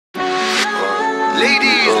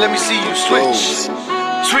Ladies, let me see you switch.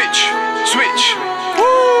 Switch, switch.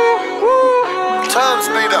 Woo, Times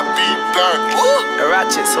made that beat burn. A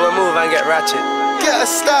ratchet, so I move and get ratchet. Get a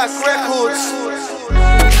stack records.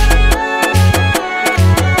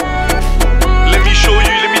 Let me show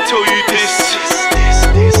you, let me tell you this.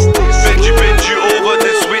 Bend you over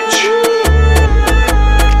the switch.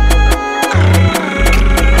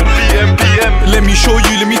 PM. Let me show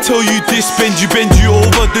you, let me tell you this. Bend you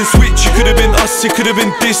over the switch. You could've been us, it could've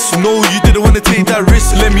been this. No, you didn't wanna take that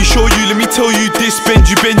risk. Let me show you, let me tell you this. Bend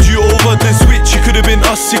you over the switch. You could've been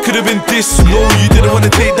us, it could've been this. No, you didn't wanna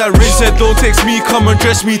take that risk. Said don't text me, come and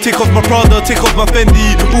dress me. Take off my Prada, take off my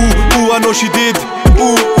Fendi. Ooh, I know she did.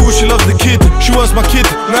 Ooh, she loves the kid. She wants my kid,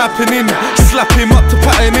 napping him. Slap him up to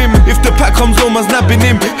pattern him. If the pack comes home, I'm nabbing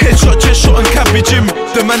him. Headshot, chest shot and cabbage him.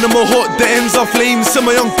 The man them are hot, the ends are flames. Send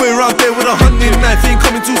my young boy around there with a hunting knife. Ain't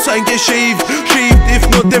coming too tight and get shaved. If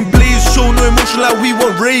not then blaze. Show no emotion like we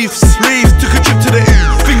want raves. Took a trip to the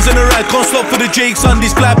things on the ride, can't stop for the Jakes. On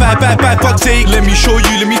this black, fuck's sake. Let me show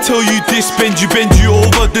you, let me tell you this. Bend you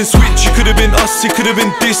over the switch. You could've been us, it could've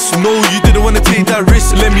been this. No, you didn't wanna take that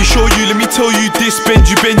risk. Let me show you, let me tell you this.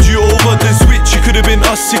 Bend you over the switch. You could've been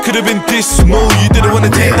us, it could've been this. No, you didn't wanna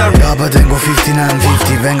take that risk. Dopo tengo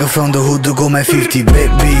 59-50, vengo from the hood come 50.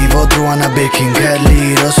 Baby, vo trovare una Becking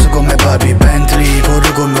Kelly, rosso come Barbie Bentley.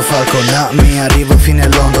 Corro con mio Falcon, mi arrivo fino a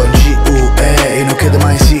London. G.U.E. e non chiedo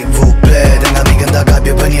mai s'il vous plaît. Tengo amiche in da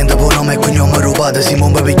gabbia, per niente per nome e cognome rubate. Si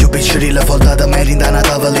muove per più piccirilla, foldata meri in da una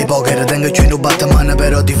tavola di poker. Tengo giù in un batman,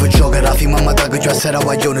 però ti fa giocare. La fima mi tagga, giù a essere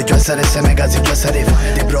guaglione, giù a essere seme cazzi, giù a essere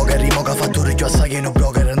fame di broker. Rimo che fatture, giù a sai che non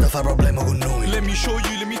broker, non fa problema con noi. Let me show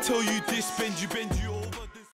you, let me tell you this. Bend you